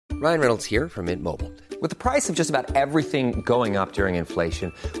Ryan Reynolds here from Mint Mobile. With the price of just about everything going up during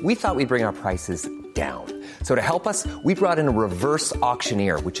inflation, we thought we'd bring our prices down. So to help us, we brought in a reverse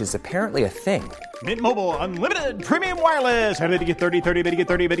auctioneer, which is apparently a thing. Mint Mobile Unlimited Premium Wireless. How to get 30, 30, bit to get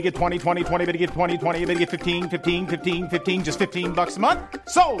 30, bit to get 20, 20, 20, bit to get 20, 20, bit to get 15, 15, 15, 15, just $15 a month?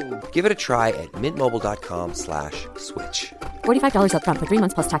 Sold! Give it a try at mintmobile.com/switch. $45 up front for 3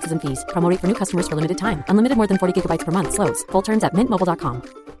 months plus taxes and fees. Promo rate for new customers for limited time. Unlimited more than 40 gigabytes per month. Slows full terms at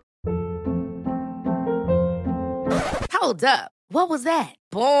mintmobile.com. Hold up. What was that?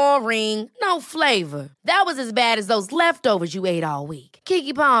 Boring. No flavor. That was as bad as those leftovers you ate all week.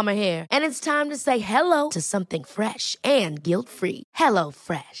 Keke Palmer here, and it's time to say hello to something fresh and guilt-free. Hello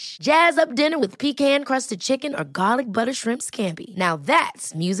Fresh. Jazz up dinner with pecan-crusted chicken or garlic butter shrimp scampi. Now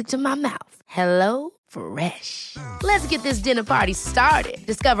that's music to my mouth. Hello Fresh. Let's get this dinner party started.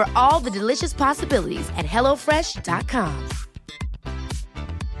 Discover all the delicious possibilities at hellofresh.com.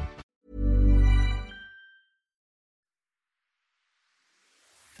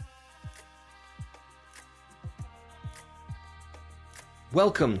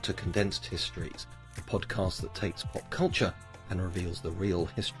 Welcome to Condensed Histories, the podcast that takes pop culture and reveals the real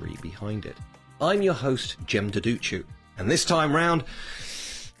history behind it. I'm your host, Jem Duducu, and this time round,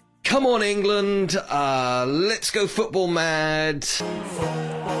 come on England, let's go football mad.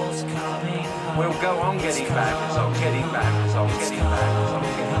 Football's coming home. We'll go on getting back, it's on getting back, it's on getting back, it's on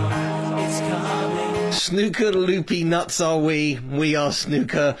getting back, it's coming. Snooker loopy nuts are we? We are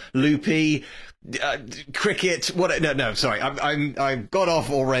snooker loopy. Cricket, what? No, sorry. I've got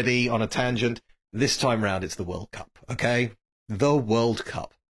off already on a tangent. This time round, it's the World Cup, okay? The World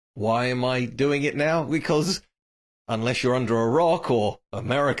Cup. Why am I doing it now? Because unless you're under a rock or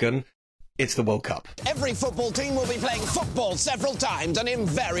American, it's the World Cup. Every football team will be playing football several times and in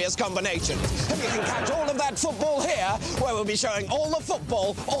various combinations. If you can catch all of that football here, where we'll be showing all the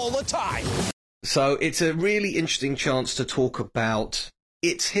football all the time. So it's a really interesting chance to talk about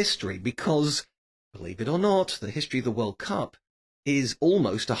its history because, believe it or not, the history of the World Cup is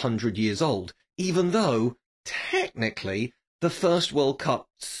almost 100 years old, even though, technically, the first World Cup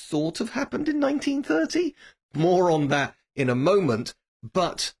sort of happened in 1930. More on that in a moment,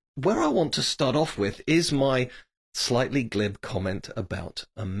 but where I want to start off with is my slightly glib comment about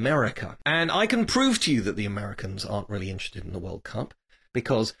America. And I can prove to you that the Americans aren't really interested in the World Cup,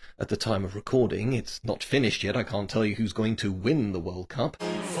 because at the time of recording, it's not finished yet. I can't tell you who's going to win the World Cup.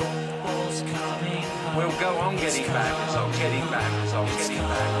 Football's coming home. We'll go on getting back, it's on getting back, it's on getting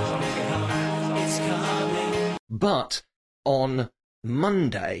back, it's on getting back, it's coming. But on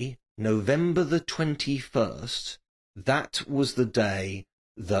Monday, November the 21st, that was the day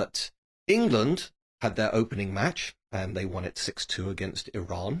that England had their opening match, and they won it 6-2 against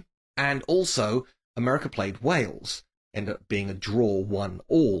Iran. And also, America played Wales. Ended up being a draw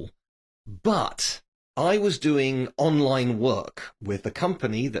 1-1. But I was doing online work with a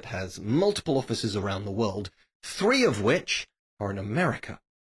company that has multiple offices around the world, 3 of which are in America.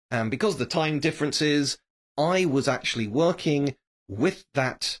 And because of the time differences, I was actually working with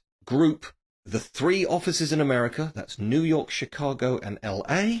that group, the 3 offices in America, that's New York, Chicago, and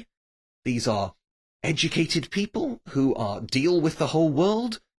LA. These are educated people who deal with the whole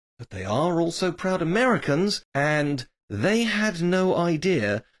world, but they are also proud Americans, and they had no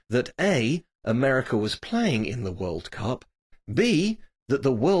idea that A, America was playing in the World Cup, B, that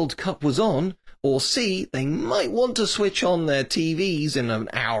the World Cup was on, or C, they might want to switch on their TVs in an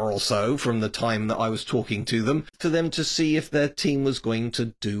hour or so from the time that I was talking to them, for them to see if their team was going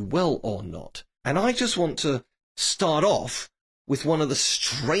to do well or not. And I just want to start off with one of the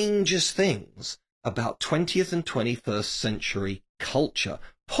strangest things about 20th and 21st century culture,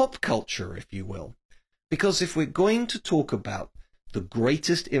 pop culture, if you will. Because if we're going to talk about the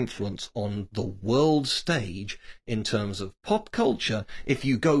greatest influence on the world stage in terms of pop culture, if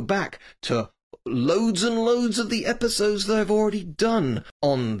you go back to loads and loads of the episodes that I've already done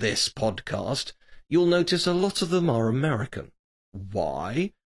on this podcast, you'll notice a lot of them are American.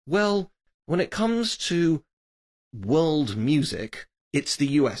 Why? Well, when it comes to world music, it's the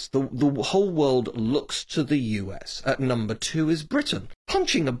US. The whole world looks to the US. At number 2 is Britain,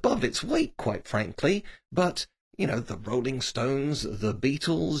 punching above its weight, quite frankly. But, you know, the Rolling Stones, the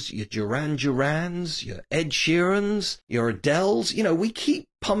Beatles, your Duran Durans, your Ed Sheerans, your Adeles, you know, we keep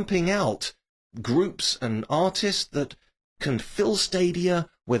pumping out groups and artists that can fill stadia,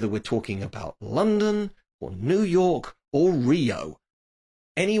 whether we're talking about London or New York or Rio.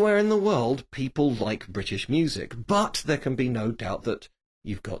 Anywhere in the world, people like British music, but there can be no doubt that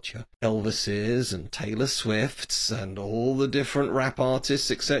you've got your Elvises and Taylor Swifts and all the different rap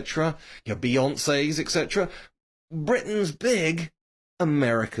artists, etc., your Beyoncés, etc. Britain's big,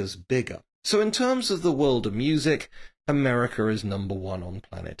 America's bigger. So in terms of the world of music, America is number one on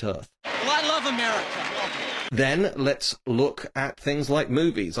planet Earth. Well, I love America. Then let's look at things like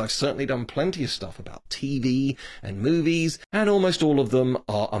movies. I've certainly done plenty of stuff about TV and movies, and almost all of them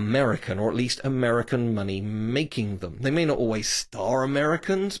are American, or at least American money making them. They may not always star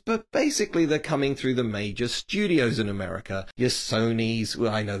Americans, but basically they're coming through the major studios in America. Your Sonys,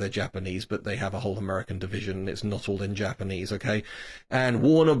 well, I know they're Japanese, but they have a whole American division. It's not all in Japanese, okay? And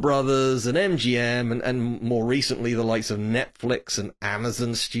Warner Brothers and MGM and more recently the likes of Netflix and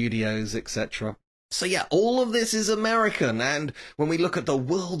Amazon Studios, etc. So yeah, all of this is American, and when we look at the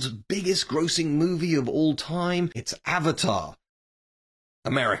world's biggest grossing movie of all time, it's Avatar.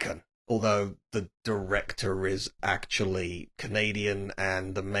 American. Although the director is actually Canadian,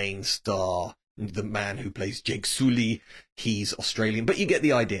 and the main star, the man who plays Jake Sully, he's Australian, but you get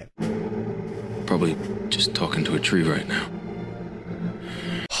the idea. Probably just talking to a tree right now.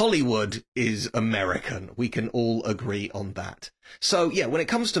 Hollywood is American. We can all agree on that. So yeah, when it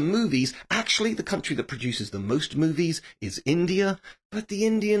comes to movies, actually the country that produces the most movies is India, but the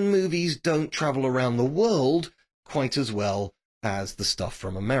Indian movies don't travel around the world quite as well as the stuff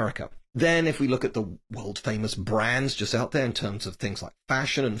from America. Then if we look at the world famous brands just out there in terms of things like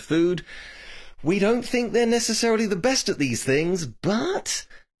fashion and food, we don't think they're necessarily the best at these things, but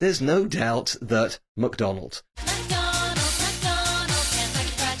there's no doubt that McDonald's,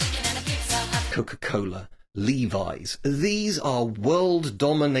 Coca-Cola, Levi's, these are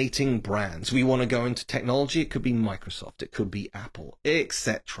world-dominating brands. We want to go into technology, it could be Microsoft, it could be Apple,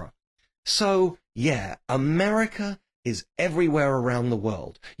 etc. So, yeah, America is everywhere around the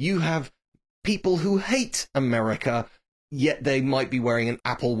world. You have people who hate America, yet they might be wearing an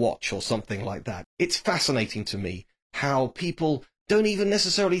Apple Watch or something like that. It's fascinating to me how people don't even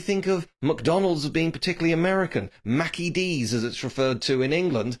necessarily think of McDonald's as being particularly American. Mackie D's, as it's referred to in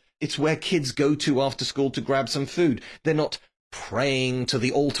England, it's where kids go to after school to grab some food. They're not praying to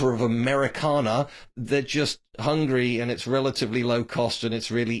the altar of Americana. They're just hungry, and it's relatively low cost, and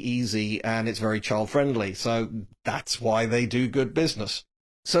it's really easy, and it's very child friendly. So that's why they do good business.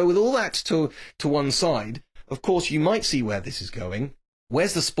 So with all that to one side, of course, you might see where this is going.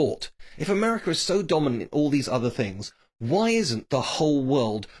 Where's the sport? If America is so dominant in all these other things, why isn't the whole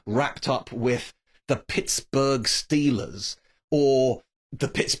world wrapped up with the Pittsburgh Steelers or the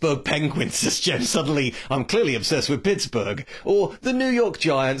Pittsburgh Penguins, as Jen suddenly, I'm clearly obsessed with Pittsburgh, or the New York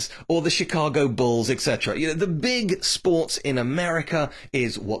Giants, or the Chicago Bulls, etc. You know, the big sports in America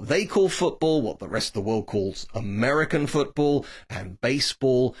is what they call football, what the rest of the world calls American football, and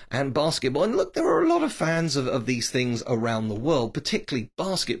baseball, and basketball. And look, there are a lot of fans of these things around the world, particularly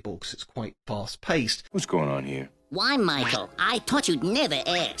basketball, because it's quite fast-paced. What's going on here? Why, Michael? I thought you'd never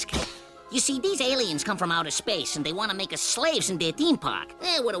ask. You see, these aliens come from outer space, and they want to make us slaves in their theme park.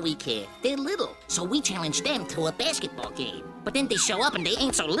 What do we care? They're little, so we challenge them to a basketball game. But then they show up, and they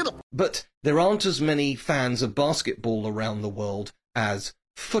ain't so little. But there aren't as many fans of basketball around the world as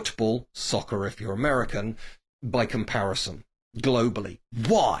football, soccer if you're American, by comparison, globally.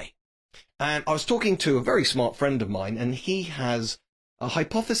 Why? And I was talking to a very smart friend of mine, and he has a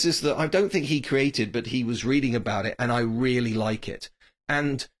hypothesis that I don't think he created, but he was reading about it, and I really like it.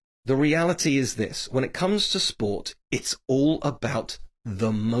 And the reality is this: when it comes to sport, it's all about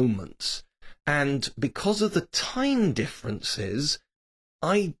the moments. And because of the time differences,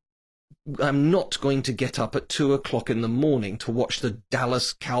 I am not going to get up at 2 o'clock in the morning to watch the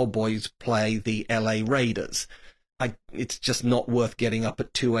Dallas Cowboys play the LA Raiders. It's just not worth getting up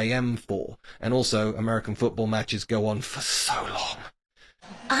at 2 a.m. for. And also, American football matches go on for so long.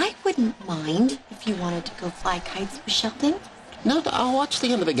 I wouldn't mind if you wanted to go fly kites with Sheldon. No, I'll watch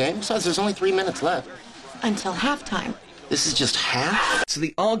the end of the game. Besides, there's only 3 minutes left. Until halftime. This is just half? So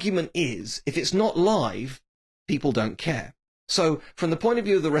the argument is, if it's not live, people don't care. So from the point of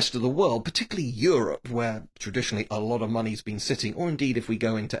view of the rest of the world, particularly Europe, where traditionally a lot of money's been sitting, or indeed if we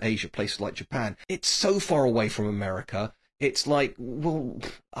go into Asia, places like Japan, it's so far away from America. It's like, well,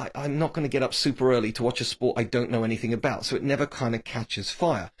 I'm not going to get up super early to watch a sport I don't know anything about, so it never kind of catches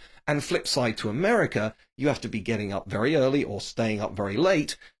fire. And flip side to America, you have to be getting up very early or staying up very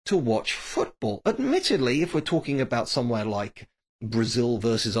late to watch football. Admittedly, if we're talking about somewhere like Brazil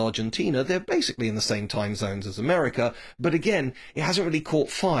versus Argentina, they're basically in the same time zones as America, but again, it hasn't really caught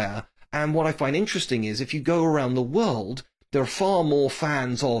fire. And what I find interesting is if you go around the world, there are far more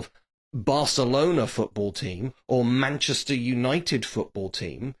fans of Barcelona football team or Manchester United football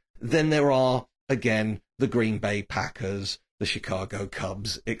team than there are, again, the Green Bay Packers, the Chicago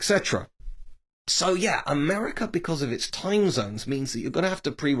Cubs, etc. So yeah, America, because of its time zones, means that you're going to have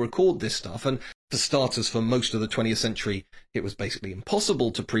to pre-record this stuff. And For starters, for most of the 20th century, it was basically impossible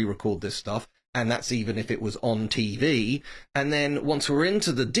to pre-record this stuff, and that's even if it was on TV. And then once we're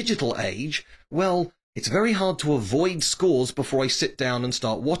into the digital age, well, it's very hard to avoid scores before I sit down and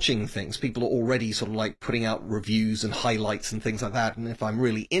start watching things. People are already sort of like putting out reviews and highlights and things like that. And if I'm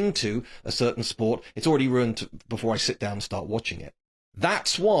really into a certain sport, it's already ruined before I sit down and start watching it.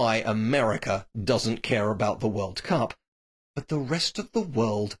 That's why America doesn't care about the World Cup, but the rest of the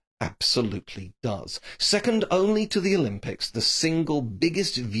world absolutely does. Second only to the Olympics, the single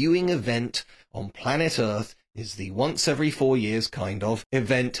biggest viewing event on planet Earth is the once every 4 years kind of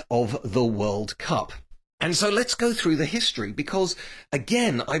event of the World Cup. And so let's go through the history, because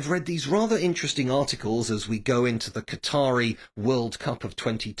again, I've read these rather interesting articles as we go into the Qatari World Cup of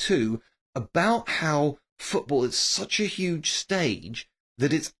 22 about how football is such a huge stage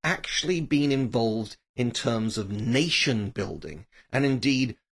that it's actually been involved in terms of nation building and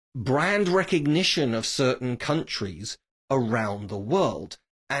indeed brand recognition of certain countries around the world.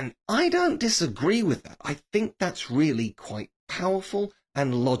 And I don't disagree with that. I think that's really quite powerful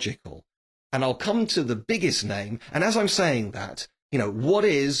and logical. And I'll come to the biggest name. And as I'm saying that, what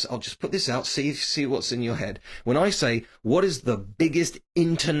is, I'll just put this out, see what's in your head. When I say, what is the biggest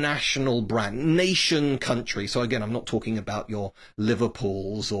international brand, nation country? So again, I'm not talking about your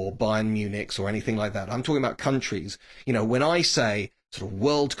Liverpools or Bayern Munichs or anything like that. I'm talking about countries. When I say sort of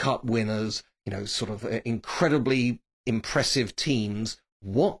World Cup winners, sort of incredibly impressive teams,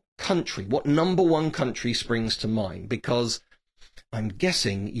 what number one country springs to mind? Because I'm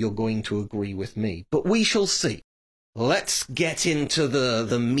guessing you're going to agree with me, but we shall see. Let's get into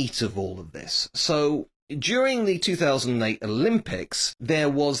the meat of all of this. So during the 2008 Olympics, there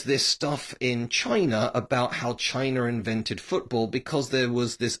was this stuff in China about how China invented football because there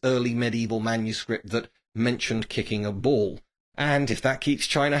was this early medieval manuscript that mentioned kicking a ball. And if that keeps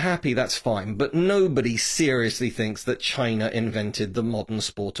China happy, that's fine. But nobody seriously thinks that China invented the modern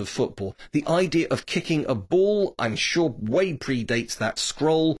sport of football. The idea of kicking a ball, I'm sure, way predates that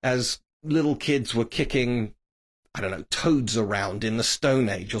scroll, as little kids were kicking, toads around in the Stone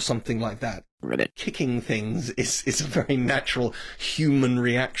Age or something like that. Kicking things is a very natural human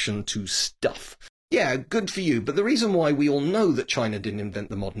reaction to stuff. Yeah, good for you. But the reason why we all know that China didn't invent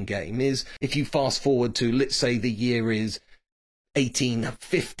the modern game is if you fast forward to, let's say the year is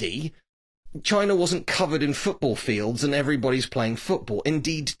 1850, China wasn't covered in football fields and everybody's playing football.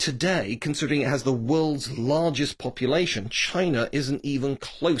 Indeed, today, considering it has the world's largest population, China isn't even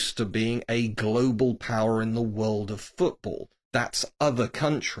close to being a global power in the world of football. That's other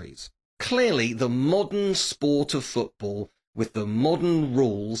countries. Clearly, the modern sport of football, with the modern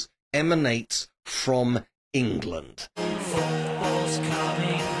rules, emanates from England. Football's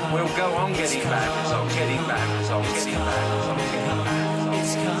coming home. We'll go on getting back, it's on getting back, it's on getting back, it's on getting back,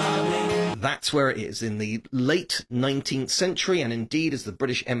 it's coming. That's where it is. In the late 19th century, and indeed as the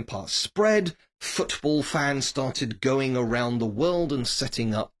British Empire spread, football fans started going around the world and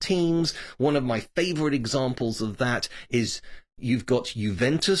setting up teams. One of my favourite examples of that is you've got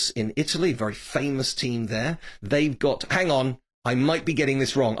Juventus in Italy, a very famous team there. They've got, hang on, I might be getting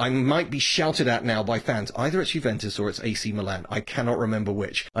this wrong. I might be shouted at now by fans. Either it's Juventus or it's AC Milan. I cannot remember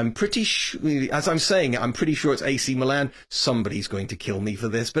which. I'm pretty sure, as I'm saying it, I'm pretty sure it's AC Milan. Somebody's going to kill me for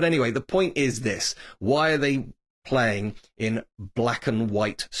this. But anyway, the point is this. Why are they playing in black and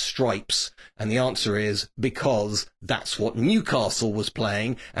white stripes? And the answer is because that's what Newcastle was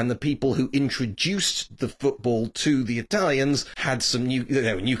playing, and the people who introduced the football to the Italians had some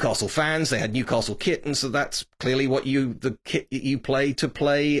they were Newcastle fans, they had Newcastle kit, and so that's clearly what the kit you play to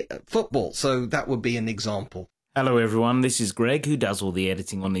play football. So that would be an example. Hello everyone, this is Greg, who does all the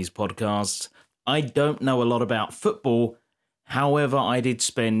editing on these podcasts. I don't know a lot about football. However, I did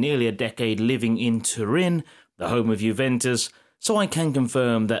spend nearly a decade living in Turin, the home of Juventus, so I can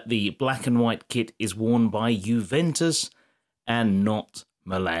confirm that the black and white kit is worn by Juventus and not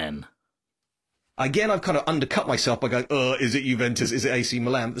Milan. Again, I've kind of undercut myself by going, is it Juventus, is it AC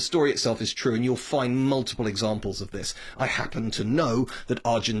Milan? But the story itself is true, and you'll find multiple examples of this. I happen to know that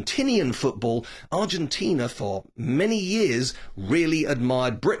Argentinian football, Argentina for many years really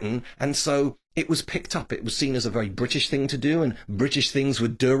admired Britain, and so it was picked up. It was seen as a very British thing to do, and British things were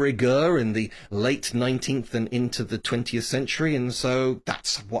de rigueur in the late 19th and into the 20th century, and so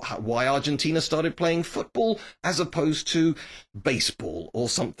that's why Argentina started playing football as opposed to baseball or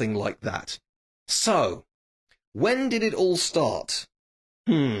something like that. So, when did it all start?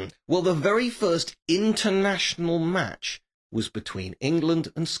 Well, the very first international match was between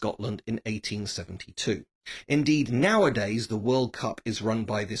England and Scotland in 1872. Indeed, nowadays, the World Cup is run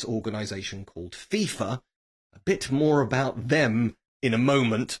by this organisation called FIFA. A bit more about them in a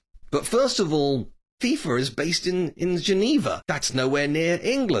moment. But first of all, FIFA is based in Geneva. That's nowhere near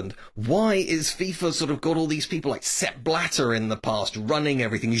England. Why is FIFA sort of got all these people like Sepp Blatter in the past running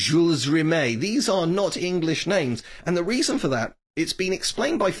everything, Jules Rimet? These are not English names. And the reason for that, it's been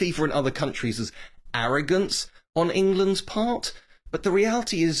explained by FIFA in other countries as arrogance on England's part. But the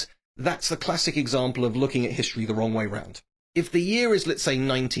reality is that's the classic example of looking at history the wrong way round. If the year is, let's say,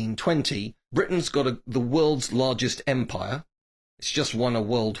 1920, Britain's got the world's largest empire. It's just won a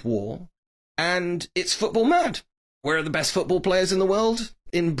world war. And it's football mad. Where are the best football players in the world?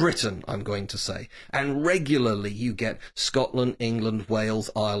 In Britain, I'm going to say. And regularly you get Scotland, England,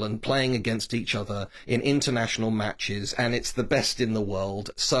 Wales, Ireland playing against each other in international matches, and it's the best in the world.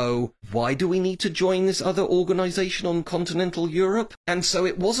 So why do we need to join this other organisation on continental Europe? And so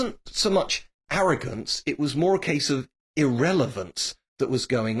it wasn't so much arrogance, it was more a case of irrelevance that was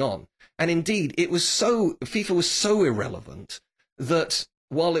going on. And indeed, FIFA was so irrelevant that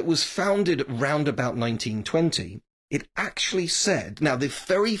while it was founded round about 1920, it actually said, now the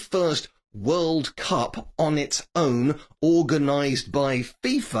very first World Cup on its own, organised by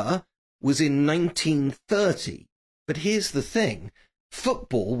FIFA, was in 1930. But here's the thing,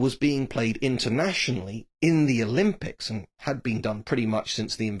 football was being played internationally in the Olympics and had been done pretty much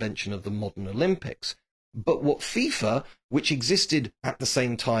since the invention of the modern Olympics. But what FIFA, which existed at the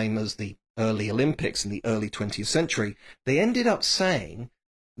same time as the early Olympics in the early 20th century, they ended up saying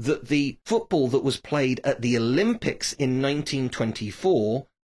that the football that was played at the Olympics in 1924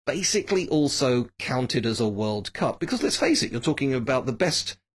 basically also counted as a World Cup. Because let's face it, you're talking about the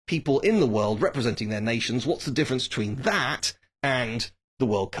best people in the world representing their nations. What's the difference between that and the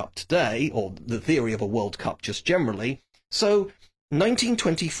World Cup today, or the theory of a World Cup just generally? So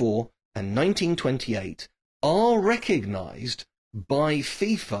 1924 and 1928 are recognised by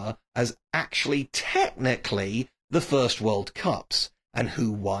FIFA as actually technically the first World Cups. And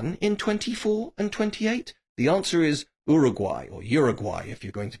who won in 24 and 28? The answer is Uruguay, or Uruguay if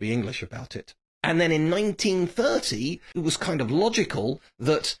you're going to be English about it. And then in 1930, it was kind of logical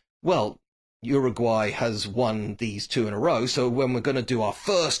that, well, Uruguay has won these two in a row, so when we're going to do our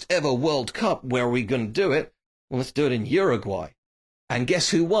first ever World Cup, where are we going to do it? Well, let's do it in Uruguay. And guess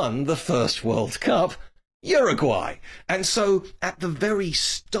who won the first World Cup? Uruguay. And so at the very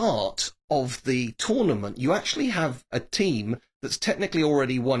start of the tournament, you actually have a team that's technically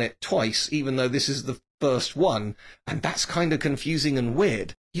already won it twice, even though this is the first one. And that's kind of confusing and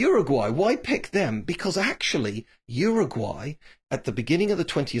weird. Uruguay, why pick them? Because actually, Uruguay, at the beginning of the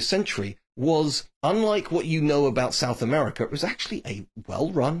 20th century, was, unlike what you know about South America, it was actually a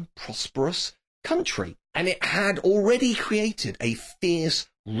well-run, prosperous country. And it had already created a fierce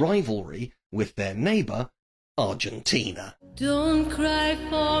rivalry with their neighbour, Argentina. Don't cry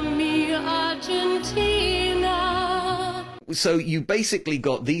for me, Argentina. So you basically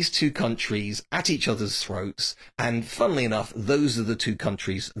got these two countries at each other's throats, and funnily enough, those are the two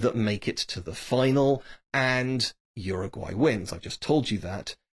countries that make it to the final, and Uruguay wins. I've just told you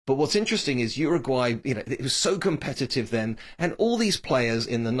that. But what's interesting is Uruguay, it was so competitive then, and all these players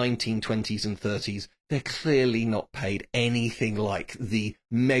in the 1920s and 30s, they're clearly not paid anything like the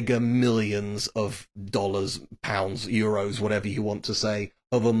mega millions of dollars, pounds, euros, whatever you want to say,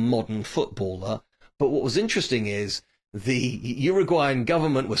 of a modern footballer. But what was interesting is the Uruguayan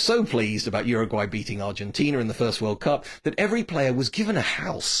government was so pleased about Uruguay beating Argentina in the first World Cup that every player was given a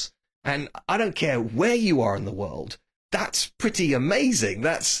house. And I don't care where you are in the world, that's pretty amazing.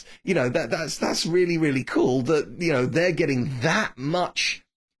 That's, that's really, really cool that, they're getting that much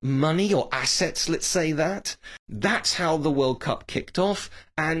money or assets, let's say that. That's how the World Cup kicked off,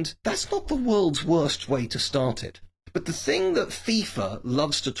 and that's not the world's worst way to start it. But the thing that FIFA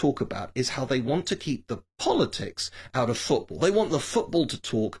loves to talk about is how they want to keep the politics out of football. They want the football to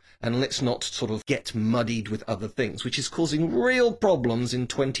talk, and let's not sort of get muddied with other things, which is causing real problems in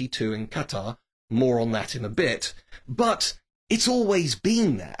 22 in Qatar. More on that in a bit. But it's always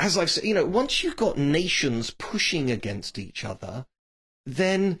been there. As I've said, once you've got nations pushing against each other,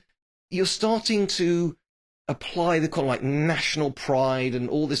 then you're starting to apply the kind of like national pride and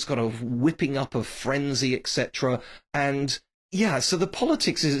all this kind of whipping up of frenzy, etc. And yeah, so the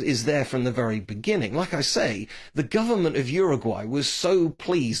politics is there from the very beginning. Like I say, the government of Uruguay was so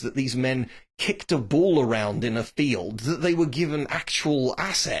pleased that these men kicked a ball around in a field that they were given actual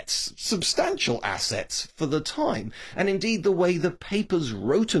assets, substantial assets for the time. And indeed, the way the papers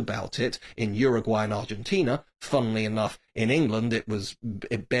wrote about it in Uruguay and Argentina, funnily enough, in England it was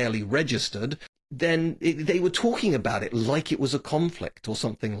barely registered, then they were talking about it like it was a conflict or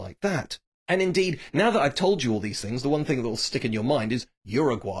something like that. And indeed, now that I've told you all these things, the one thing that will stick in your mind is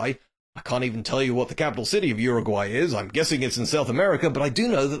Uruguay, I can't even tell you what the capital city of Uruguay is. I'm guessing it's in South America, but I do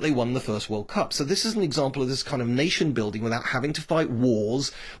know that they won the first World Cup. So this is an example of this kind of nation building without having to fight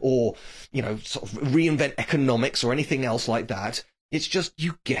wars or, sort of reinvent economics or anything else like that. It's just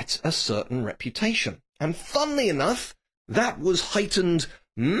you get a certain reputation. And funnily enough, that was heightened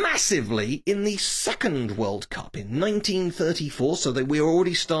massively in the second World Cup in 1934. So that we're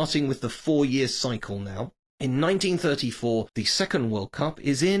already starting with the 4-year cycle now. In 1934, the second World Cup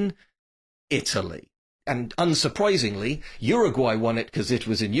is in Italy. And unsurprisingly, Uruguay won it because it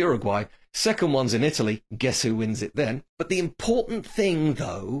was in Uruguay. Second one's in Italy. Guess who wins it then? But the important thing,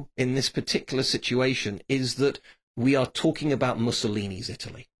 though, in this particular situation is that we are talking about Mussolini's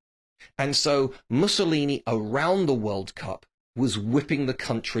Italy. And so Mussolini, around the World Cup, was whipping the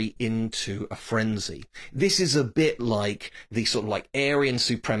country into a frenzy. This is a bit like the sort of like Aryan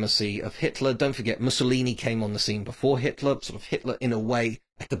supremacy of Hitler. Don't forget, Mussolini came on the scene before Hitler. Sort of Hitler, in a way,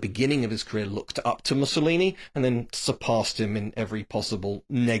 at the beginning of his career, looked up to Mussolini and then surpassed him in every possible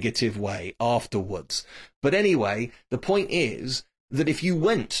negative way afterwards. But anyway, the point is that if you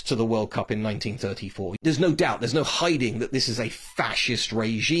went to the World Cup in 1934, there's no doubt, there's no hiding that this is a fascist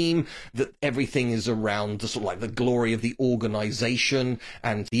regime, that everything is around the sort of like the glory of the organization,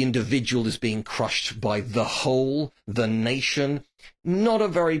 and the individual is being crushed by the whole, the nation. Not a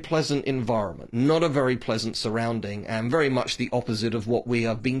very pleasant environment, not a very pleasant surrounding, and very much the opposite of what we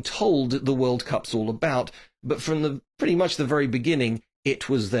are being told the World Cup's all about. But from pretty much the very beginning, it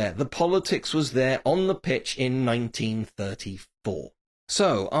was there. The politics was there on the pitch in 1934.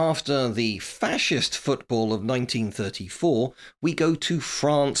 So, after the fascist football of 1934, we go to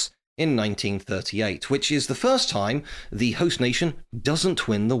France in 1938, which is the first time the host nation doesn't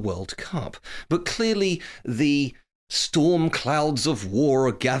win the World Cup. But clearly the storm clouds of war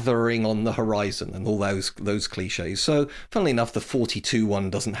are gathering on the horizon and all those cliches. So, funnily enough, the 42 one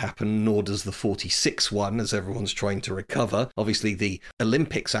doesn't happen, nor does the 46 one, as everyone's trying to recover. Obviously, the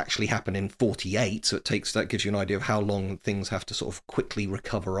Olympics actually happen in 48, so that gives you an idea of how long things have to sort of quickly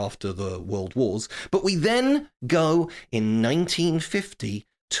recover after the World Wars. But we then go in 1950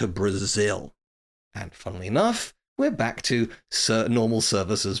 to Brazil. And funnily enough, we're back to normal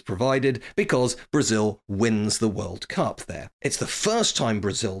services provided because Brazil wins the World Cup there. It's the first time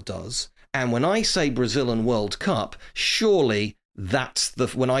Brazil does. And when I say Brazil and World Cup, surely that's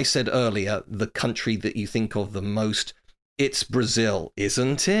when I said earlier, the country that you think of the most, it's Brazil,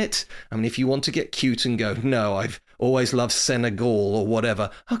 isn't it? I mean, if you want to get cute and go, no, I've always loved Senegal or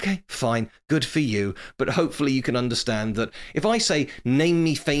whatever, okay, fine, good for you. But hopefully you can understand that if I say, name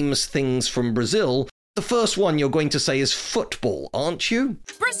me famous things from Brazil, the first one you're going to say is football, aren't you?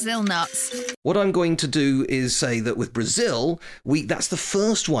 Brazil nuts. What I'm going to do is say that with Brazil, that's the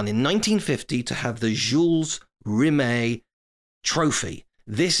first one in 1950 to have the Jules Rimet Trophy.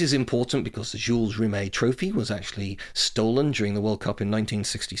 This is important because the Jules Rimet Trophy was actually stolen during the World Cup in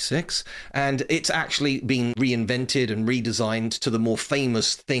 1966, and it's actually been reinvented and redesigned to the more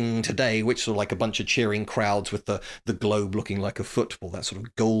famous thing today, which is like a bunch of cheering crowds with the globe looking like a football, that sort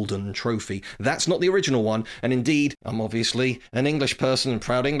of golden trophy. That's not the original one, and indeed, I'm obviously an English person,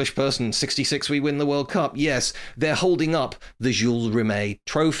 proud English person. In 66 we win the World Cup. Yes, they're holding up the Jules Rimet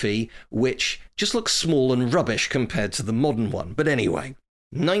Trophy, which just looks small and rubbish compared to the modern one. But anyway,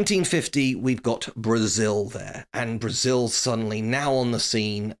 1950, we've got Brazil there, and Brazil suddenly now on the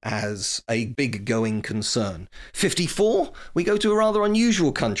scene as a big going concern. 54, we go to a rather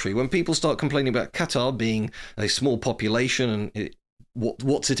unusual country when people start complaining about Qatar being a small population and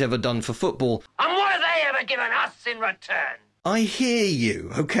what's it ever done for football. And what have they ever given us in return? I hear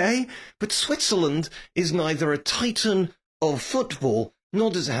you, okay? But Switzerland is neither a titan of football, nor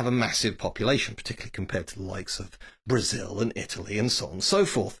does it have a massive population, particularly compared to the likes of Brazil and Italy and so on and so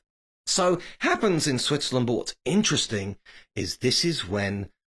forth. So, happens in Switzerland, but what's interesting is this is when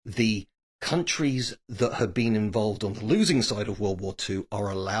the countries that have been involved on the losing side of World War II are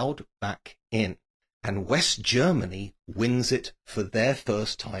allowed back in. And West Germany wins it for their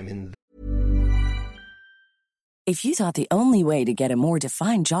first time in. If you thought the only way to get a more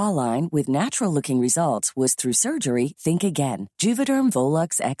defined jawline with natural-looking results was through surgery, think again. Juvederm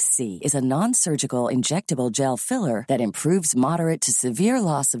Volux XC is a non-surgical injectable gel filler that improves moderate to severe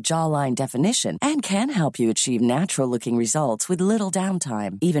loss of jawline definition and can help you achieve natural-looking results with little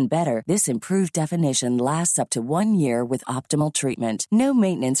downtime. Even better, this improved definition lasts up to 1 year with optimal treatment. No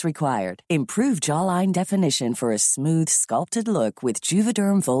maintenance required. Improve jawline definition for a smooth, sculpted look with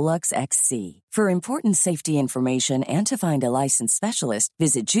Juvederm Volux XC. For important safety information information and to find a licensed specialist,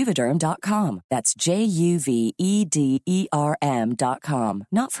 visit Juvederm.com. That's JUVEDERM.com.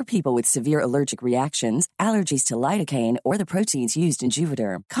 Not for people with severe allergic reactions, allergies to lidocaine, or the proteins used in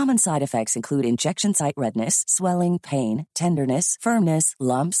Juvederm. Common side effects include injection site redness, swelling, pain, tenderness, firmness,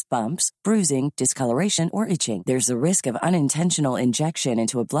 lumps, bumps, bruising, discoloration, or itching. There's a risk of unintentional injection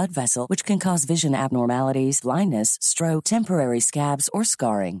into a blood vessel, which can cause vision abnormalities, blindness, stroke, temporary scabs, or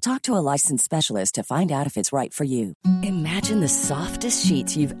scarring. Talk to a licensed specialist to find out if it's right for you. Imagine the softest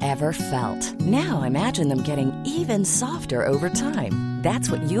sheets you've ever felt. Now imagine them getting even softer over time.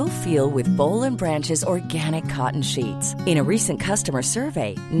 That's what you'll feel with Boll & Branch's organic cotton sheets. In a recent customer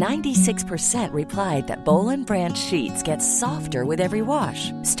survey, 96% replied that Boll & Branch sheets get softer with every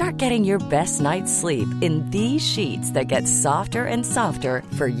wash. Start getting your best night's sleep in these sheets that get softer and softer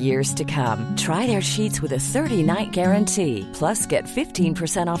for years to come. Try their sheets with a 30-night guarantee. Plus, get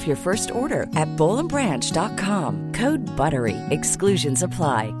 15% off your first order at bollandbranch.com. Code BUTTERY. Exclusions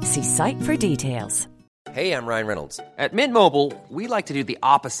apply. See site for details. Hey, I'm Ryan Reynolds. At Mint Mobile, we like to do the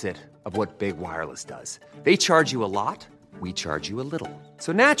opposite of what Big Wireless does. They charge you a lot, we charge you a little.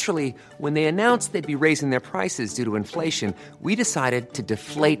 So naturally, when they announced they'd be raising their prices due to inflation, we decided to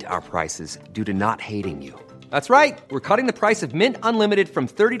deflate our prices due to not hating you. That's right. We're cutting the price of Mint Unlimited from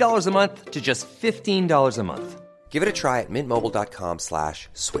 $30 a month to just $15 a month. Give it a try at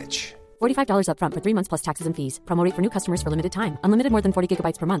mintmobile.com/switch. $45 up front for 3 months plus taxes and fees. Promo rate for new customers for limited time. Unlimited more than 40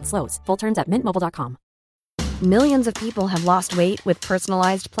 gigabytes per month. Slows full terms at mintmobile.com. Millions of people have lost weight with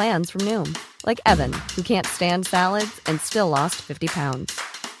personalized plans from Noom. Like Evan, who can't stand salads and still lost 50 pounds.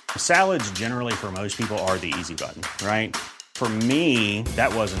 Salads generally for most people are the easy button, right? For me,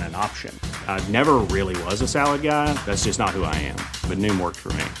 that wasn't an option. I never really was a salad guy. That's just not who I am. But Noom worked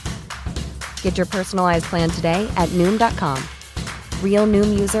for me. Get your personalized plan today at Noom.com. Real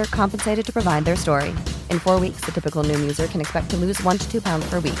Noom user compensated to provide their story. In 4 weeks, the typical Noom user can expect to lose 1 to 2 pounds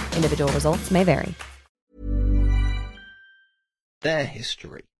per week. Individual results may vary. Their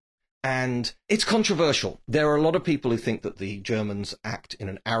history. And it's controversial. There are a lot of people who think that the Germans act in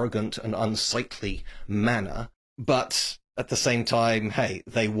an arrogant and unsightly manner, but at the same time, hey,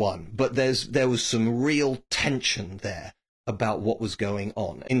 they won. But there was some real tension there about what was going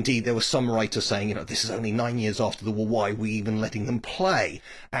on. Indeed, there was some writer saying, this is only 9 years after the war, why are we even letting them play?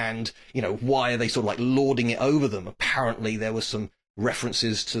 And, why are they sort of like lording it over them? Apparently there was some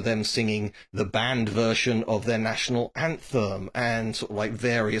references to them singing the banned version of their national anthem and sort of like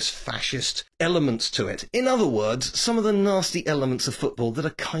various fascist elements to it. In other words, some of the nasty elements of football that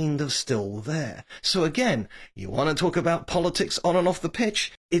are kind of still there. So again, you want to talk about politics on and off the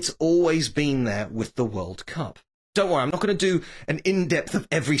pitch? It's always been there with the World Cup. Don't worry, I'm not going to do an in-depth of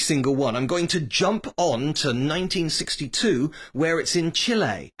every single one. I'm going to jump on to 1962, where it's in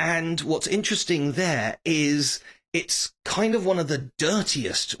Chile. And what's interesting there is it's kind of one of the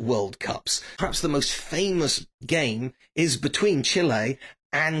dirtiest World Cups. Perhaps the most famous game is between Chile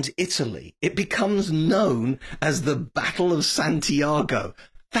and Italy. It becomes known as the Battle of Santiago.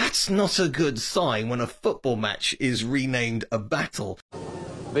 That's not a good sign when a football match is renamed a battle.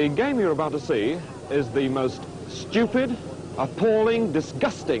 The game you're about to see is the most stupid, appalling,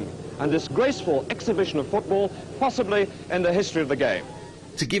 disgusting and disgraceful exhibition of football possibly in the history of the game.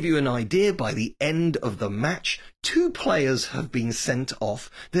 To give you an idea, by the end of the match, 2 players have been sent off,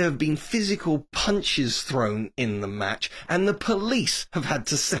 there have been physical punches thrown in the match, and the police have had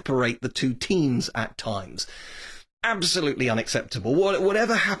to separate the 2 teams at times. Absolutely unacceptable.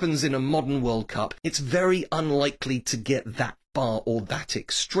 Whatever happens in a modern World Cup, it's very unlikely to get that far or that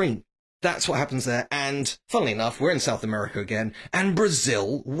extreme. That's what happens there, and funnily enough, we're in South America again, and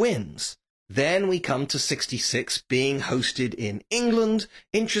Brazil wins. Then we come to 66 being hosted in England.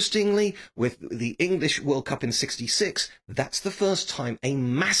 Interestingly, with the English World Cup in 66, that's the first time a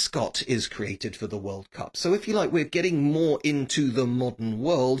mascot is created for the World Cup. So if you like, we're getting more into the modern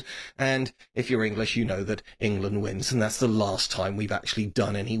world. And if you're English, you know that England wins. And that's the last time we've actually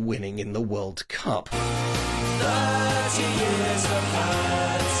done any winning in the World Cup. 30 years of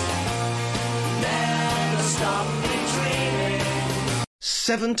hurt, never stop me dreaming.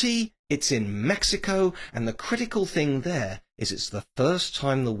 70, it's in Mexico, and the critical thing there is it's the first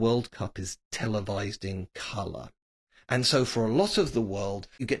time the World Cup is televised in colour. And so for a lot of the world,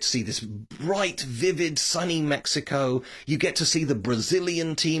 you get to see this bright, vivid, sunny Mexico. You get to see the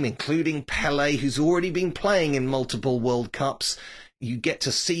Brazilian team, including Pelé, who's already been playing in multiple World Cups. You get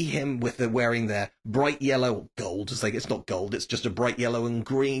to see him with wearing their bright yellow, or gold, as it's not gold, it's just a bright yellow and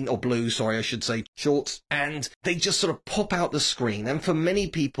green, or blue, sorry, I should say, shorts. And they just sort of pop out the screen. And for many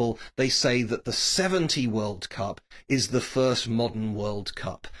people, they say that the 70 World Cup is the first modern World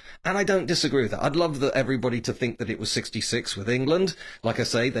Cup. And I don't disagree with that. I'd love everybody to think that it was 66 with England. Like I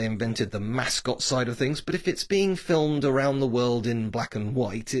say, they invented the mascot side of things. But if it's being filmed around the world in black and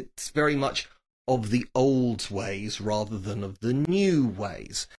white, it's very much of the old ways rather than of the new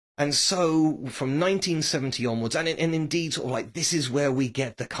ways. And so from 1970 onwards, and indeed sort of like this is where we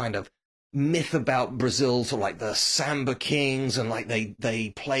get the kind of myth about Brazil, sort of like the Samba Kings, and like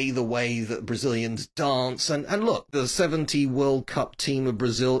they play the way that Brazilians dance. And look, the 70 World Cup team of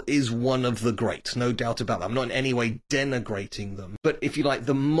Brazil is one of the greats, no doubt about that. I'm not in any way denigrating them. But if you like,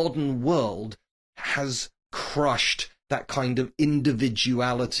 the modern world has crushed that kind of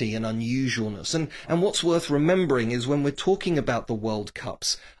individuality and unusualness. And what's worth remembering is when we're talking about the World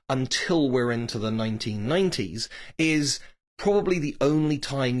Cups until we're into the 1990s is probably the only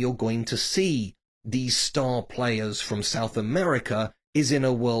time you're going to see these star players from South America is in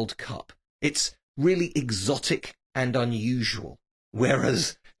a World Cup. It's really exotic and unusual.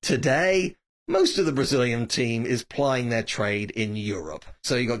 Whereas today, most of the Brazilian team is plying their trade in Europe.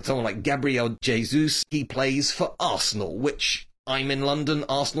 So you got someone like Gabriel Jesus. He plays for Arsenal, which I'm in London.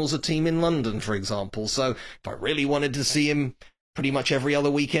 Arsenal's a team in London, for example. So if I really wanted to see him pretty much every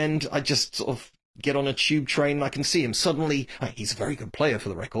other weekend, I just sort of get on a tube train and I can see him. Suddenly, he's a very good player for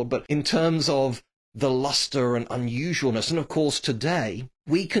the record, but in terms of the luster and unusualness, and of course today,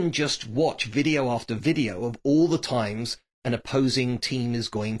 we can just watch video after video of all the times an opposing team is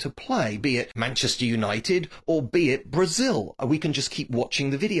going to play, be it Manchester United or be it Brazil. We can just keep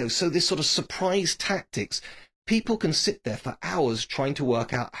watching the video. So this sort of surprise tactics, people can sit there for hours trying to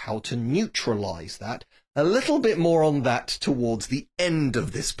work out how to neutralize that. A little bit more on that towards the end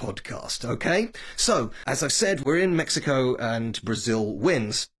of this podcast, okay? So, as I've said, we're in Mexico and Brazil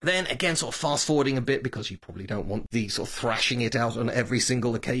wins. Then, again, sort of fast-forwarding a bit because you probably don't want the sort of thrashing it out on every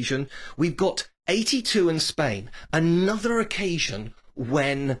single occasion. We've got 82 in Spain, another occasion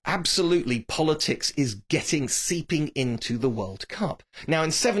when absolutely politics is seeping into the World Cup. Now,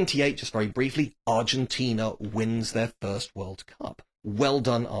 in 78, just very briefly, Argentina wins their first World Cup. Well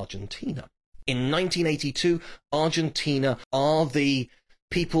done, Argentina. In 1982, Argentina are the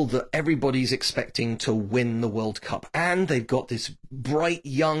people that everybody's expecting to win the World Cup. And they've got this bright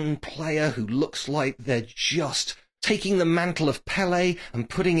young player who looks like they're just taking the mantle of Pelé and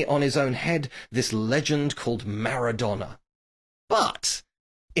putting it on his own head, this legend called Maradona. But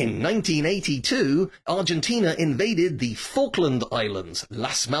in 1982, Argentina invaded the Falkland Islands,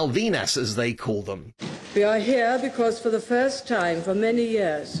 Las Malvinas as they call them. We are here because for the first time for many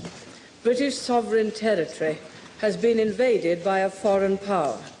years, British sovereign territory has been invaded by a foreign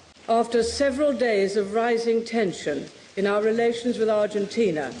power. After several days of rising tension in our relations with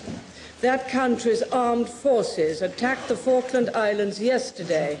Argentina, that country's armed forces attacked the Falkland Islands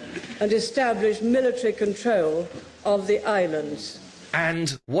yesterday and established military control of the islands.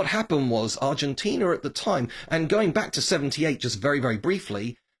 And what happened was Argentina at the time, and going back to 78 just very, very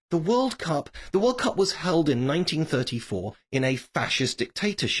briefly, the World Cup was held in 1934 in a fascist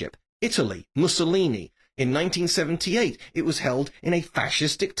dictatorship. Italy, Mussolini. In 1978, it was held in a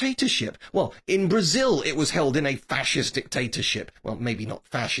fascist dictatorship. Well, in Brazil, it was held in a fascist dictatorship. Well, maybe not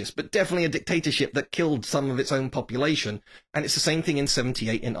fascist, but definitely a dictatorship that killed some of its own population. And it's the same thing in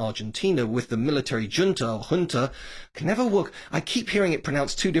 78 in Argentina with the military junta, or junta. Can never work. I keep hearing it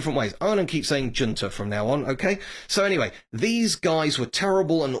pronounced two different ways. I'm going to keep saying junta from now on, okay? So anyway, these guys were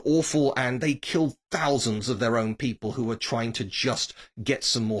terrible and awful, and they killed thousands of their own people who were trying to just get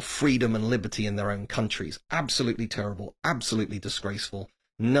some more freedom and liberty in their own countries. Absolutely terrible, absolutely disgraceful.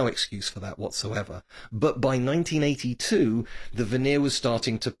 No excuse for that whatsoever. But by 1982, the veneer was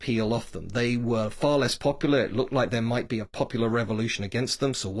starting to peel off them. They were far less popular. It looked like there might be a popular revolution against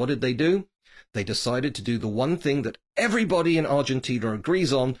them. So what did they do? They decided to do the one thing that everybody in Argentina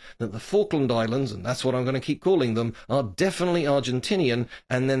agrees on, that the Falkland Islands, and that's what I'm going to keep calling them, are definitely Argentinian,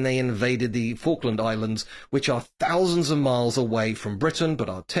 and then they invaded the Falkland Islands, which are thousands of miles away from Britain, but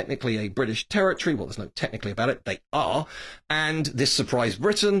are technically a British territory. Well, there's no technically about it. They are. And this surprised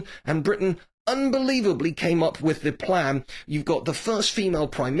Britain, and Britain unbelievably came up with the plan. You've got the first female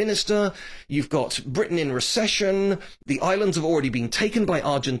prime minister, you've got Britain in recession, the islands have already been taken by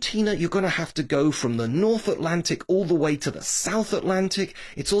Argentina, you're going to have to go from the North Atlantic all the way to the South Atlantic.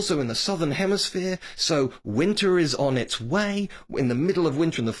 It's also in the Southern Hemisphere, so winter is on its way. In the middle of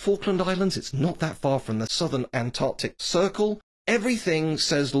winter in the Falkland Islands, it's not that far from the Southern Antarctic Circle. Everything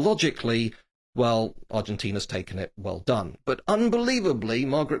says logically, Well, Argentina's taken it, well done. But unbelievably,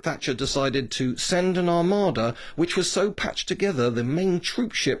 Margaret Thatcher decided to send an armada, which was so patched together, the main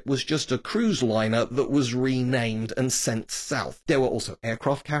troop ship was just a cruise liner that was renamed and sent south. There were also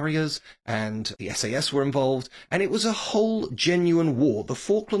aircraft carriers, and the SAS were involved, and it was a whole genuine war. The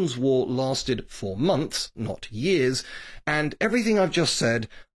Falklands War lasted for months, not years, and everything I've just said,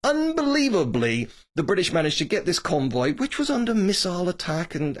 unbelievably, the British managed to get this convoy, which was under missile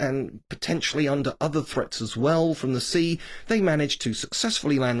attack and potentially under other threats as well from the sea. They managed to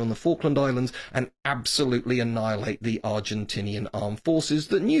successfully land on the Falkland Islands and absolutely annihilate the Argentinian armed forces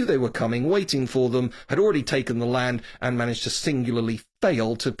that knew they were coming, waiting for them, had already taken the land, and managed to singularly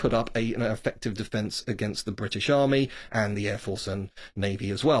fail to put up an effective defence against the British Army and the Air Force and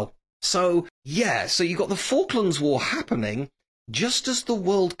Navy as well. So, yeah, so you got the Falklands War happening just as the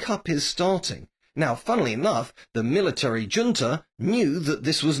World Cup is starting. Now, funnily enough, the military junta knew that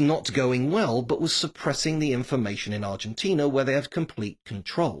this was not going well, but was suppressing the information in Argentina, where they had complete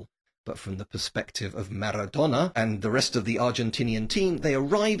control. But from the perspective of Maradona and the rest of the Argentinian team, they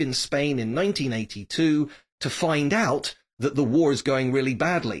arrive in Spain in 1982 to find out that the war is going really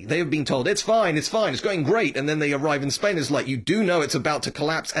badly. They have been told, it's fine, it's going great. And then they arrive in Spain, it's like, you do know it's about to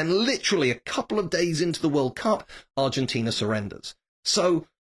collapse. And literally a couple of days into the World Cup, Argentina surrenders. So,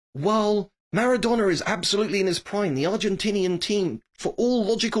 while Maradona is absolutely in his prime, the Argentinian team, for all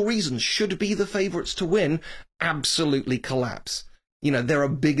logical reasons, should be the favourites to win, absolutely collapse. You know, there are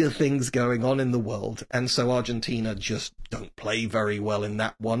bigger things going on in the world, and so Argentina just don't play very well in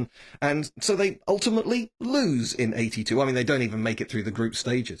that one, and so they ultimately lose in 82. I mean, they don't even make it through the group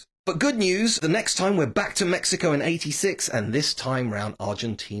stages. But good news, the next time we're back to Mexico in 86, and this time round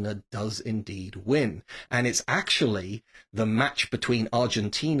Argentina does indeed win. And it's actually the match between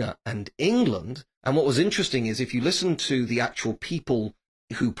Argentina and England, and what was interesting is if you listen to the actual people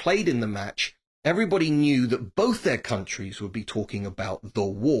who played in the match, everybody knew that both their countries would be talking about the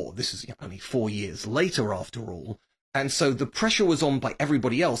war. This is only 4 years later, after all. And so the pressure was on by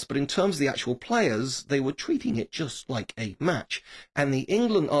everybody else, but in terms of the actual players, they were treating it just like a match. And the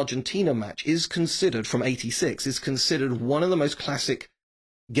England-Argentina match is considered, from 86, is considered one of the most classic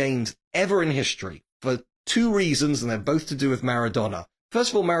games ever in history for two reasons, and they're both to do with Maradona.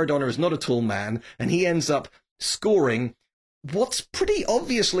 First of all, Maradona is not a tall man, and he ends up scoring what's pretty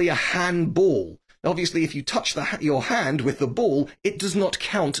obviously a handball. Obviously, if you touch your hand with the ball, it does not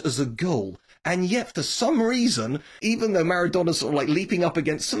count as a goal. And yet, for some reason, even though Maradona's sort of like leaping up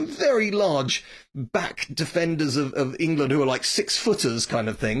against some very large back defenders of England who are like 6-footers kind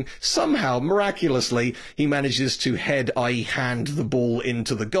of thing, somehow, miraculously, he manages to head, i.e. hand the ball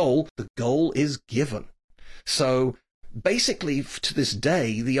into the goal. The goal is given. So, basically, to this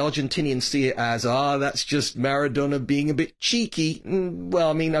day, the Argentinians see it as, that's just Maradona being a bit cheeky. Well,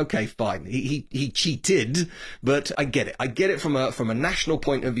 I mean, okay, fine. He cheated, but I get it. I get it from a national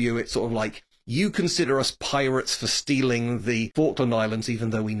point of view. It's sort of like, you consider us pirates for stealing the Falkland Islands, even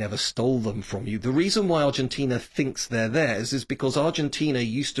though we never stole them from you. The reason why Argentina thinks they're theirs is because Argentina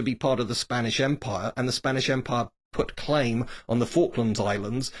used to be part of the Spanish Empire, and the Spanish Empire put claim on the Falkland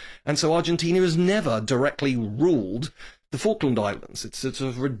Islands, and so Argentina has never directly ruled the Falkland Islands. It's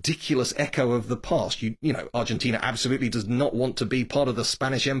a ridiculous echo of the past. You know, Argentina absolutely does not want to be part of the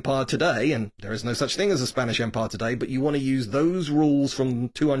Spanish Empire today, and there is no such thing as a Spanish Empire today, but you want to use those rules from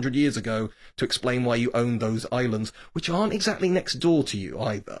 200 years ago to explain why you own those islands, which aren't exactly next door to you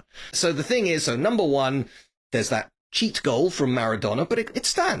either. So the thing is, number one, there's that cheat goal from Maradona, but it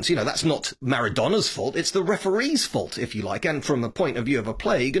stands. You know, that's not Maradona's fault. It's the referee's fault, if you like. And from the point of view of a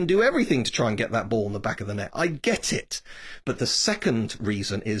player, you can do everything to try and get that ball in the back of the net. I get it. But the second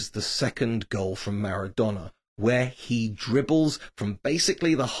reason is the second goal from Maradona, where he dribbles from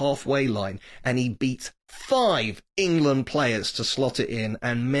basically the halfway line and he beats 5 England players to slot it in,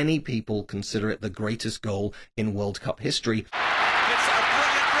 and many people consider it the greatest goal in World Cup history.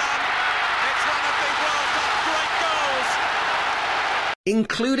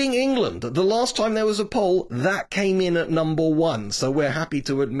 Including England. The last time there was a poll, that came in at number 1, so we're happy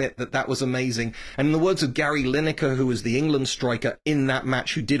to admit that that was amazing. And in the words of Gary Lineker, who was the England striker in that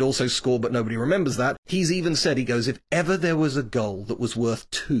match, who did also score, but nobody remembers that, he's even said, he goes, if ever there was a goal that was worth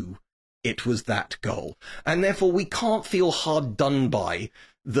 2, it was that goal. And therefore, we can't feel hard done by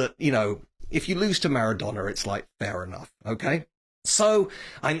that, you know, if you lose to Maradona, it's like, fair enough, okay? So,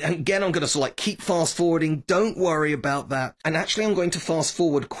 again, I'm going to sort of like keep fast forwarding. Don't worry about that. And actually, I'm going to fast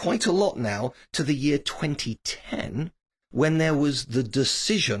forward quite a lot now to the year 2010, when there was the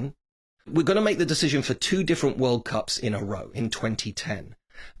decision. We're going to make the decision for 2 different World Cups in a row in 2010.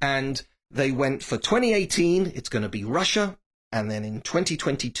 And they went for 2018, it's going to be Russia. and then in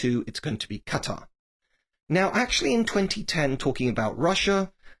 2022 it's going to be Qatar. Now, actually in 2010, talking about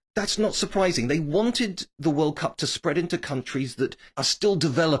Russia, that's not surprising. They wanted the World Cup to spread into countries that are still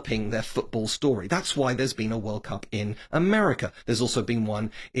developing their football story. That's why there's been a World Cup in America. There's also been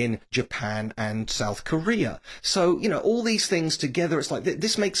one in Japan and South Korea. So, you know, all these things together, it's like,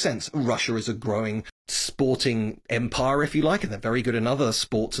 this makes sense. Russia is a growing sporting empire, if you like, and they're very good in other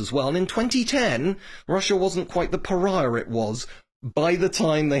sports as well. And in 2010, Russia wasn't quite the pariah it was by the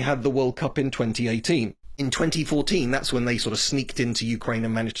time they had the World Cup in 2018. In 2014, that's when they sort of sneaked into Ukraine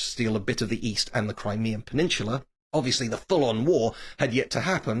and managed to steal a bit of the east and the Crimean Peninsula. Obviously, the full-on war had yet to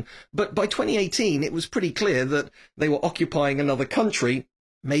happen, but by 2018, it was pretty clear that they were occupying another country.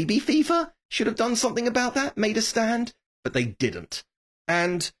 Maybe FIFA should have done something about that, made a stand, but they didn't.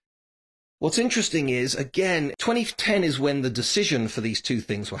 And what's interesting is, again, 2010 is when the decision for these two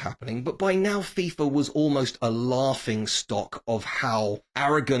things were happening, but by now FIFA was almost a laughing stock of how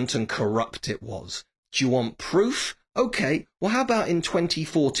arrogant and corrupt it was. Do you want proof? Okay, well, how about in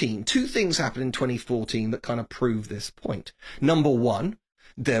 2014? Two things happened in 2014 that kind of prove this point. Number one,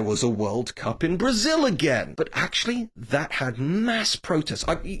 there was a World Cup in Brazil again, but actually that had mass protests.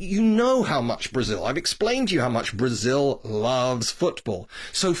 You know how much Brazil, I've explained to you how much Brazil loves football.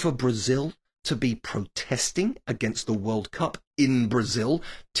 So for Brazil to be protesting against the World Cup in Brazil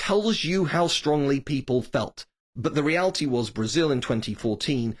tells you how strongly people felt. But the reality was Brazil in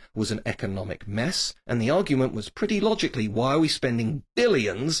 2014 was an economic mess, and the argument was pretty logically, why are we spending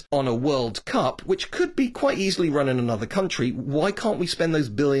billions on a World Cup, which could be quite easily run in another country? Why can't we spend those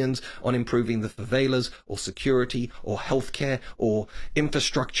billions on improving the favelas, or security, or healthcare, or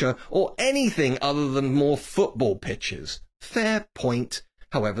infrastructure, or anything other than more football pitches? Fair point.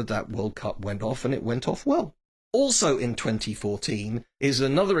 However, that World Cup went off, and it went off well. Also in 2014 is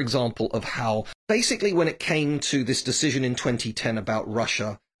another example of how, basically when it came to this decision in 2010 about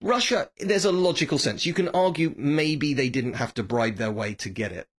Russia, there's a logical sense. You can argue maybe they didn't have to bribe their way to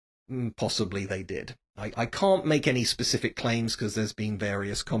get it. Possibly they did. I can't make any specific claims because there's been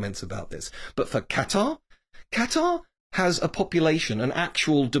various comments about this. But for Qatar has a population, an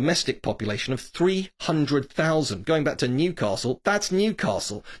actual domestic population of 300,000. Going back to Newcastle, that's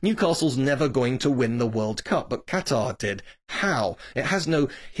Newcastle. Newcastle's never going to win the World Cup, but Qatar did. How? It has no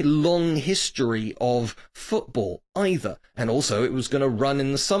long history of football either. And also it was going to run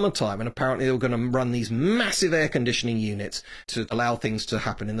in the summertime, and apparently they were going to run these massive air conditioning units to allow things to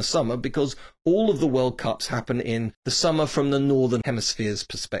happen in the summer, because all of the World Cups happen in the summer from the Northern Hemisphere's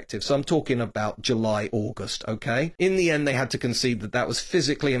perspective. So I'm talking about July, August, okay? In the end, they had to concede that that was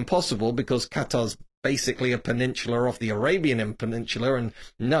physically impossible because Qatar's basically a peninsula off the Arabian Peninsula, and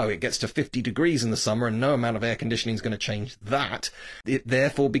no, it gets to 50 degrees in the summer and no amount of air conditioning is going to change that. It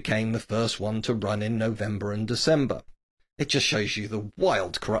therefore became the first one to run in November and December. It just shows you the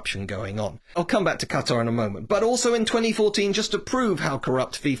wild corruption going on. I'll come back to Qatar in a moment. But also in 2014, just to prove how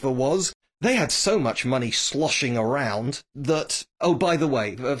corrupt FIFA was, they had so much money sloshing around that, oh, by the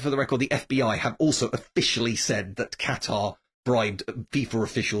way, for the record, the FBI have also officially said that Qatar bribed FIFA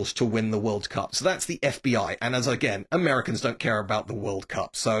officials to win the World Cup. So that's the FBI. And as again, Americans don't care about the World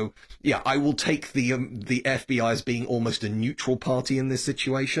Cup. So yeah, I will take the FBI as being almost a neutral party in this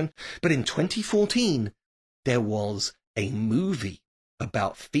situation. But in 2014, there was a movie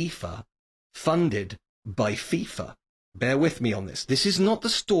about FIFA funded by FIFA. Bear with me on this. This is not the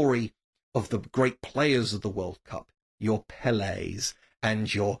story of the great players of the World Cup, your Pelés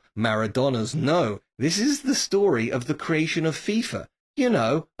and your Maradonas. No, this is the story of the creation of FIFA. You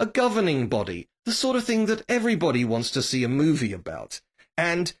know, a governing body, the sort of thing that everybody wants to see a movie about.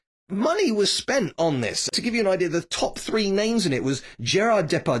 And money was spent on this. To give you an idea, the top three names in it was Gérard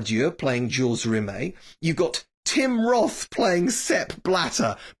Depardieu playing Jules Rimet. You got Tim Roth playing Sepp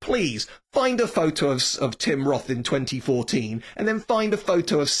Blatter. Please, find a photo of Tim Roth in 2014 and then find a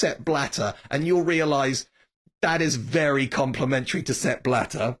photo of Sepp Blatter and you'll realise that is very complimentary to Sepp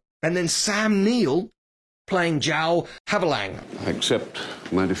Blatter. And then Sam Neill playing João Havelange. I accept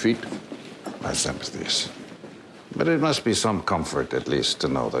my defeat. My sympathies. But it must be some comfort, at least, to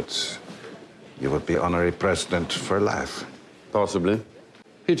know that you would be honorary president for life. Possibly.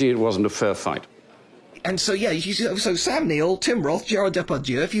 Pity it wasn't a fair fight. And so, yeah, so Sam Neill, Tim Roth, Gérard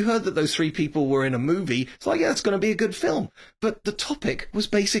Depardieu, if you heard that those three people were in a movie, it's like, yeah, it's going to be a good film. But the topic was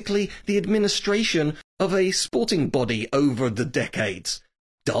basically the administration of a sporting body over the decades.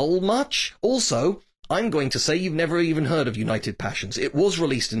 Dull much? Also, I'm going to say you've never even heard of United Passions. It was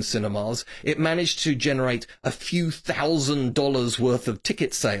released in cinemas. It managed to generate a few $1,000s worth of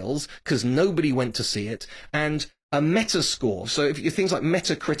ticket sales because nobody went to see it. And a Metascore. So if you things like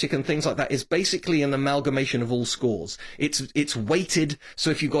Metacritic and things like that is basically an amalgamation of all scores. It's weighted.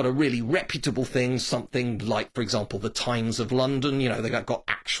 So if you've got a really reputable thing, something like, for example, the Times of London, they've got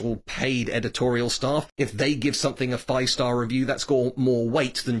actual paid editorial staff. If they give something a 5-star review, that's got more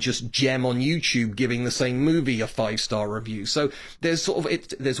weight than just Gem on YouTube giving the same movie a 5-star review. So there's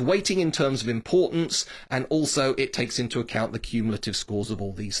there's weighting in terms of importance, and also it takes into account the cumulative scores of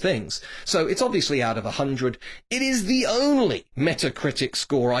all these things. So it's obviously out of 100. It is the only Metacritic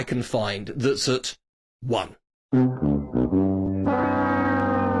score I can find that's at 1.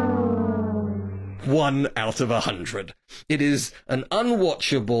 1 out of 100. It is an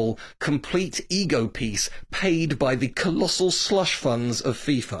unwatchable, complete ego piece paid by the colossal slush funds of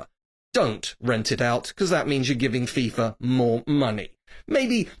FIFA. Don't rent it out, because that means you're giving FIFA more money.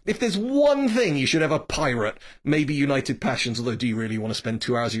 Maybe, if there's one thing you should ever pirate, maybe United Passions, although do you really want to spend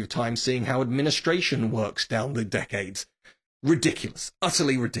 2 hours of your time seeing how administration works down the decades? Ridiculous.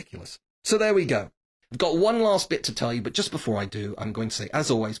 Utterly ridiculous. So there we go. I've got one last bit to tell you, but just before I do, I'm going to say, as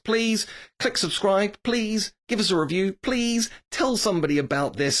always, please click subscribe, please give us a review, please tell somebody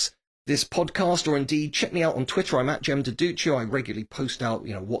about this podcast, or indeed check me out on Twitter. I'm at Gem Deduccio. I regularly post out,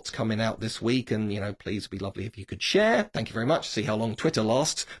 what's coming out this week, and, please, it'd be lovely if you could share. Thank you very much. See how long Twitter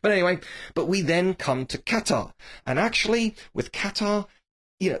lasts. But anyway, we then come to Qatar. And actually, with Qatar,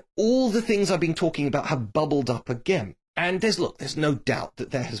 all the things I've been talking about have bubbled up again. And there's no doubt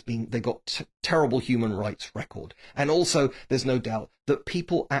that they got terrible human rights record. And also, there's no doubt that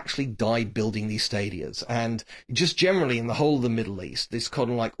people actually died building these stadias. And just generally in the whole of the Middle East, this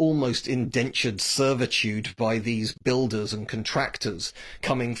kind of like almost indentured servitude by these builders and contractors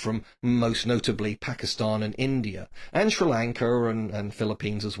coming from most notably Pakistan and India, and Sri Lanka and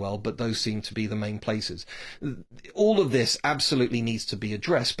Philippines as well, but those seem to be the main places. All of this absolutely needs to be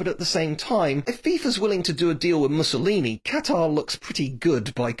addressed, but at the same time, if FIFA's willing to do a deal with Mussolini, Qatar looks pretty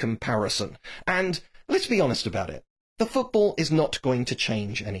good by comparison. And let's be honest about it. The football is not going to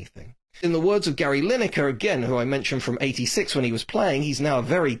change anything. In the words of Gary Lineker, again, who I mentioned from '86 when he was playing, he's now a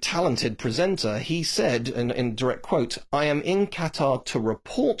very talented presenter. He said, in direct quote, "I am in Qatar to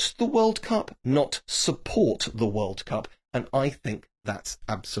report the World Cup, not support the World Cup." And I think that's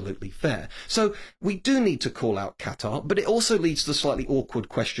absolutely fair. So we do need to call out Qatar, but it also leads to the slightly awkward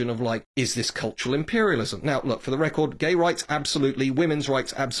question of is this cultural imperialism? Now, look, for the record, gay rights, absolutely. Women's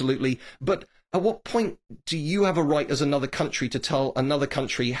rights, absolutely. But at what point do you have a right as another country to tell another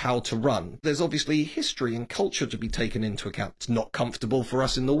country how to run? There's obviously history and culture to be taken into account. It's not comfortable for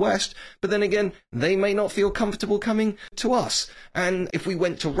us in the West, but then again, they may not feel comfortable coming to us. And if we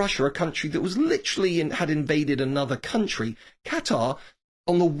went to Russia, a country that was literally had invaded another country, Qatar,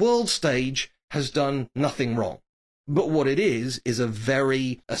 on the world stage, has done nothing wrong. But what it is a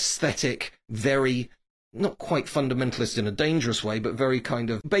very aesthetic, very not quite fundamentalist in a dangerous way, but very kind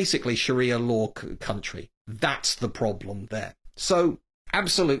of basically Sharia law country. That's the problem there. So,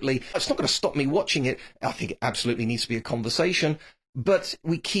 absolutely, it's not going to stop me watching it. I think it absolutely needs to be a conversation. But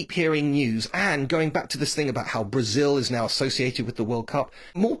we keep hearing news, and going back to this thing about how Brazil is now associated with the World Cup,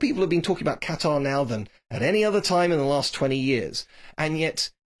 more people have been talking about Qatar now than at any other time in the last 20 years. And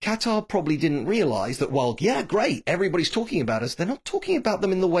yet, Qatar probably didn't realize that while, yeah, great, everybody's talking about us, they're not talking about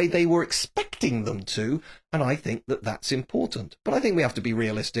them in the way they were expecting them to, and I think that that's important. But I think we have to be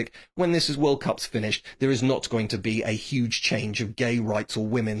realistic. When this World Cup's finished, there is not going to be a huge change of gay rights or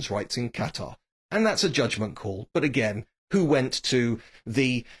women's rights in Qatar. And that's a judgment call. But again, who went to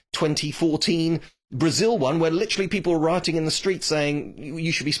the 2014 Brazil one, where literally people were rioting in the street saying,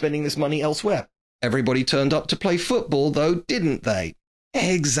 you should be spending this money elsewhere? Everybody turned up to play football, though, didn't they?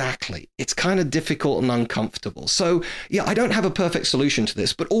 Exactly. It's kind of difficult and uncomfortable. So, yeah, I don't have a perfect solution to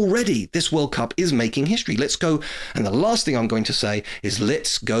this, but already this World Cup is making history. Let's go. And the last thing I'm going to say is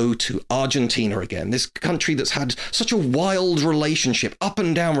let's go to Argentina again, this country that's had such a wild relationship, up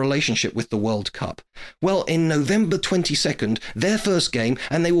and down relationship with the World Cup. Well, in November 22nd, their first game,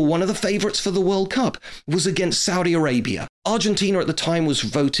 and they were one of the favourites for the World Cup, was against Saudi Arabia. Argentina at the time was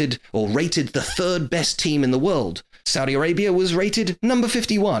voted or rated the third best team in the world. Saudi Arabia was rated number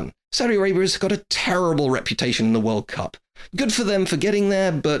 51. Saudi Arabia's got a terrible reputation in the World Cup. Good for them for getting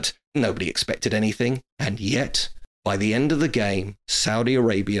there, but nobody expected anything. And yet, by the end of the game, Saudi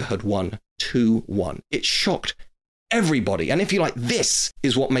Arabia had won 2-1. It shocked everybody. And if you like, this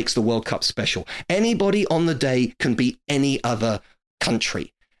is what makes the World Cup special. Anybody on the day can beat any other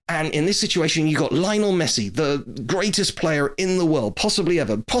country. And in this situation, you got Lionel Messi, the greatest player in the world, possibly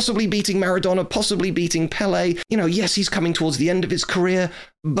ever, possibly beating Maradona, possibly beating Pele. You know, yes, he's coming towards the end of his career,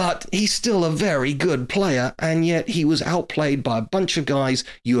 but he's still a very good player, and yet he was outplayed by a bunch of guys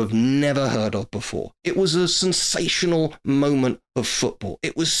you have never heard of before. It was a sensational moment of football.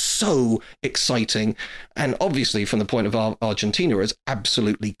 It was so exciting, and obviously from the point of Argentina is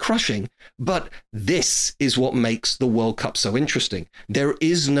absolutely crushing, but this is what makes the World Cup so interesting. There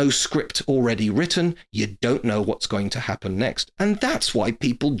is no script already written. You don't know what's going to happen next, and that's why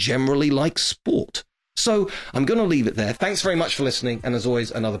people generally like sport. So I'm going to leave it there. Thanks very much for listening. And as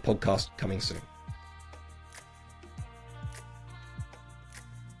always, another podcast coming soon.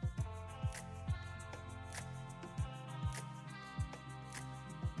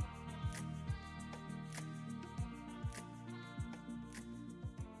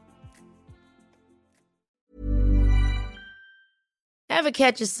 Ever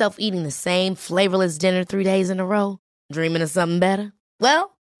catch yourself eating the same flavorless dinner 3 days in a row? Dreaming of something better?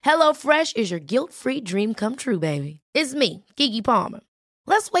 Well, HelloFresh is your guilt-free dream come true, baby. It's me, Keke Palmer.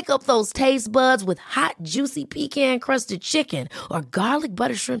 Let's wake up those taste buds with hot, juicy pecan-crusted chicken or garlic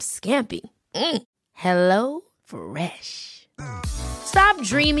butter shrimp scampi. Hello Fresh. Stop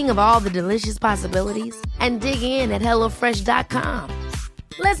dreaming of all the delicious possibilities and dig in at HelloFresh.com.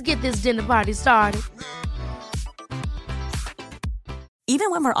 Let's get this dinner party started.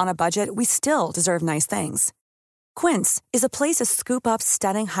 Even when we're on a budget, we still deserve nice things. Quince is a place to scoop up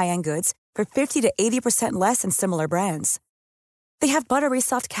stunning high-end goods for 50 to 80% less than similar brands. They have buttery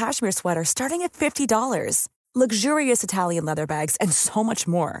soft cashmere sweaters starting at $50, luxurious Italian leather bags, and so much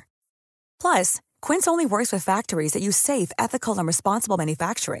more. Plus, Quince only works with factories that use safe, ethical, and responsible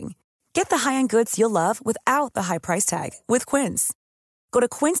manufacturing. Get the high-end goods you'll love without the high price tag with Quince. Go to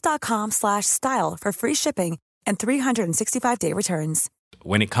quince.com/style for free shipping and 365-day returns.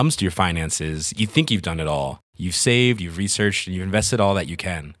 When it comes to your finances, you think you've done it all. You've saved, you've researched, and you've invested all that you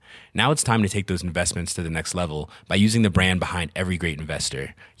can. Now it's time to take those investments to the next level by using the brand behind every great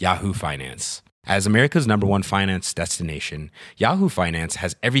investor, Yahoo Finance. As America's #1 finance destination, Yahoo Finance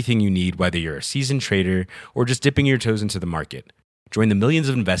has everything you need, whether you're a seasoned trader or just dipping your toes into the market. Join the millions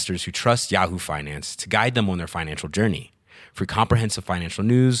of investors who trust Yahoo Finance to guide them on their financial journey. For comprehensive financial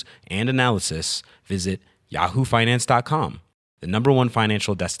news and analysis, visit yahoofinance.com. The #1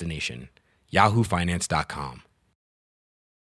 financial destination, yahoofinance.com.